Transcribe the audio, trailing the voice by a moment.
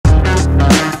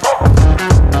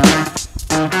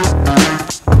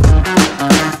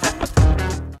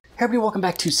Hey everybody, welcome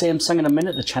back to Samsung in a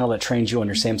Minute, the channel that trains you on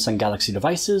your Samsung Galaxy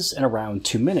devices in around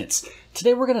 2 minutes.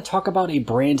 Today we're going to talk about a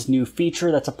brand new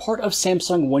feature that's a part of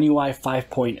Samsung One UI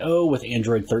 5.0 with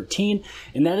Android 13,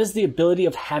 and that is the ability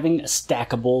of having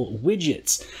stackable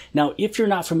widgets. Now, if you're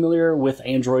not familiar with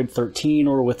Android 13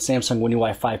 or with Samsung One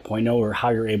UI 5.0 or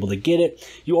how you're able to get it,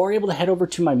 you are able to head over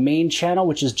to my main channel,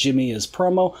 which is Jimmy is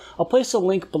Promo. I'll place a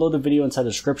link below the video inside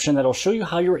the description that'll show you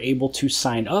how you're able to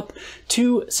sign up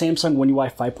to Samsung One UI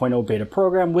 5.0 beta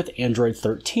program with Android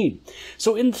 13.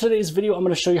 So in today's video, I'm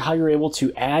going to show you how you're able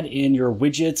to add in your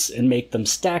widgets and make them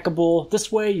stackable.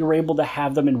 This way you're able to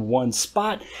have them in one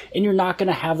spot and you're not going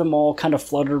to have them all kind of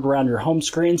fluttered around your home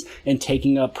screens and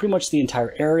taking up pretty much the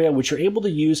entire area, which you're able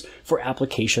to use for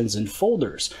applications and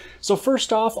folders. So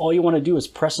first off, all you want to do is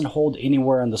press and hold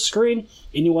anywhere on the screen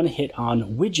and you want to hit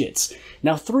on widgets.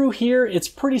 Now through here, it's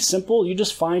pretty simple. You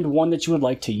just find one that you would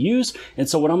like to use. And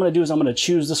so what I'm going to do is I'm going to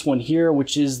choose this one here,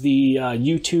 which is the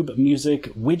YouTube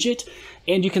music widget.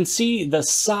 And you can see the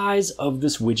size of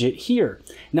this widget here.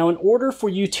 Now, in order for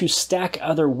you to stack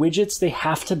other widgets, they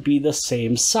have to be the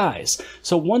same size.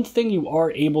 So one thing you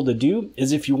are able to do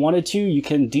is if you wanted to, you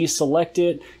can deselect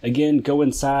it. Again, go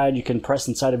inside, you can press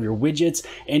inside of your widgets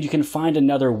and you can find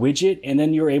another widget and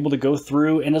then you're able to go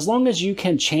through. And as long as you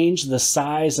can change the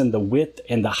size and the width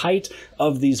and the height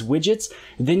of these widgets,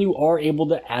 then you are able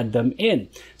to add them in.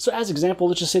 So as example,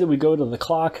 let's just say that we go to the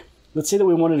clock. Let's say that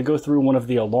we wanted to go through one of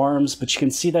the alarms, but you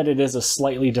can see that it is a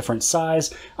slightly different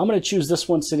size. I'm going to choose this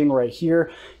one sitting right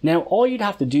here. Now, all you'd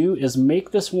have to do is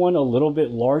make this one a little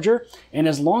bit larger. And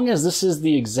as long as this is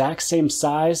the exact same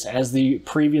size as the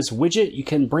previous widget, you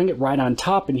can bring it right on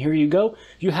top. And here you go.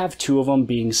 You have two of them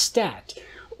being stacked.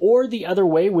 Or the other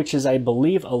way, which is, I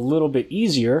believe, a little bit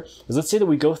easier, is let's say that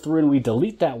we go through and we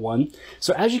delete that one.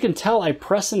 So as you can tell, I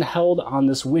press and held on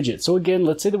this widget. So again,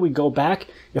 let's say that we go back.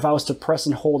 If I was to press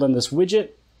and hold on this widget,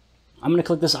 I'm going to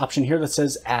click this option here that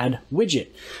says add widget.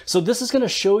 So this is going to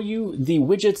show you the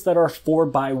widgets that are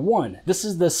 4x1. This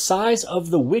is the size of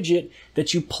the widget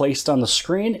that you placed on the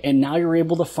screen, and now you're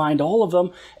able to find all of them.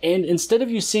 And instead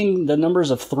of you seeing the numbers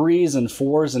of 3s and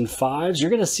 4s and 5s, you're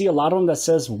going to see a lot of them that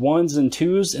says 1s and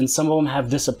 2s, and some of them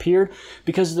have disappeared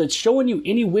because it's showing you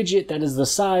any widget that is the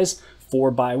size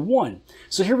 4x1.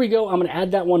 So here we go. I'm going to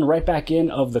add that one right back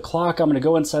in of the clock. I'm going to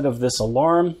go inside of this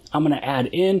alarm. I'm going to add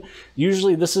in.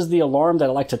 Usually this is the alarm that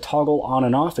I like to toggle on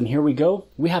and off. And here we go.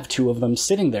 We have two of them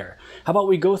sitting there. How about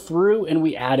we go through and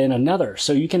we add in another?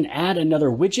 So you can add another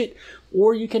widget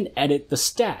or you can edit the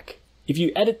stack. If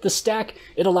you edit the stack,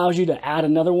 it allows you to add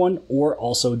another one or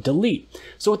also delete.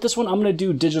 So with this one, I'm going to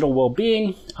do digital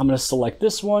well-being. I'm going to select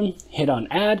this one, hit on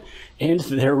add, and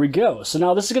there we go. So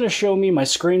now this is going to show me my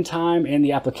screen time and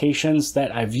the applications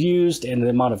that I've used and the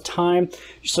amount of time.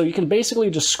 So you can basically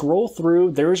just scroll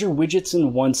through. There's your widgets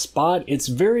in one spot. It's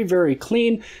very, very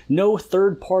clean. No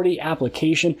third-party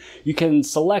application. You can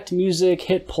select music,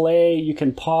 hit play, you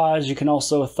can pause, you can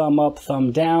also thumb up,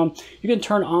 thumb down. You can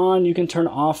turn on, you can turn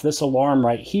off this alarm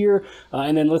right here.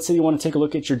 And then let's say you want to take a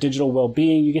look at your digital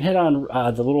well-being. You can hit on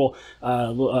the little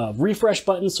refresh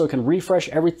button so it can refresh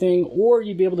everything, or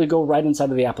you'd be able to go right inside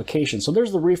of the application. So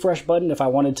there's the refresh button if I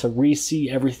wanted to re-see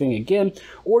everything again,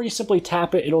 or you simply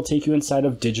tap it, it'll take you inside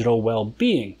of digital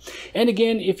well-being. And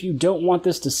again, if you don't want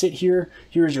this to sit here,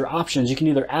 here's your options. You can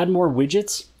either add more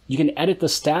widgets, you can edit the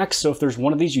stack. So if there's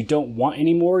one of these you don't want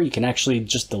anymore, you can actually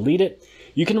just delete it.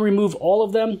 You can remove all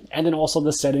of them, and then also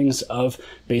the settings of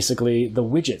basically the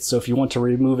widgets. So if you want to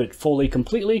remove it fully,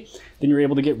 completely, then you're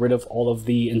able to get rid of all of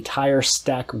the entire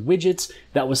stack widgets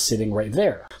that was sitting right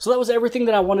there. So that was everything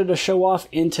that I wanted to show off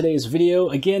in today's video.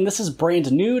 Again, this is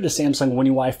brand new to Samsung One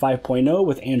UI 5.0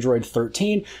 with Android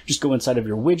 13. Just go inside of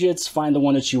your widgets, find the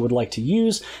one that you would like to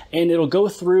use, and it'll go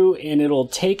through and it'll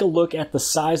take a look at the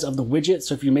size of the widget.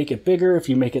 So if you make it bigger, if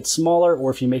you make it smaller,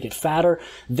 or if you make it fatter,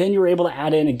 then you're able to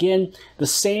add in, again, the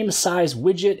same size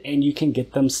widget and you can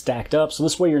get them stacked up. So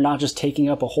this way you're not just taking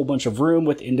up a whole bunch of room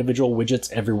with individual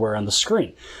widgets everywhere on the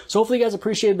screen. So hopefully you guys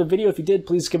appreciated the video. If you did,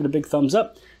 please give it a big thumbs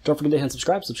up. Don't forget to hit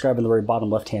subscribe. Subscribe on the very bottom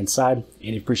left hand side. And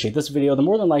if you appreciate this video, then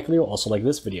more than likely you'll also like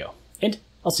this video. And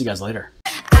I'll see you guys later.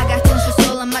 I got tons of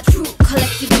soul on my true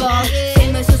collectible.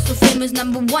 Famous, so famous,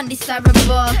 #1 desirable.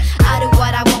 I do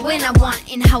what I want when I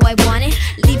want and how I want it.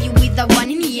 Leave you with the one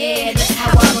in the air. That's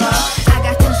how I roll. I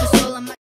got tons of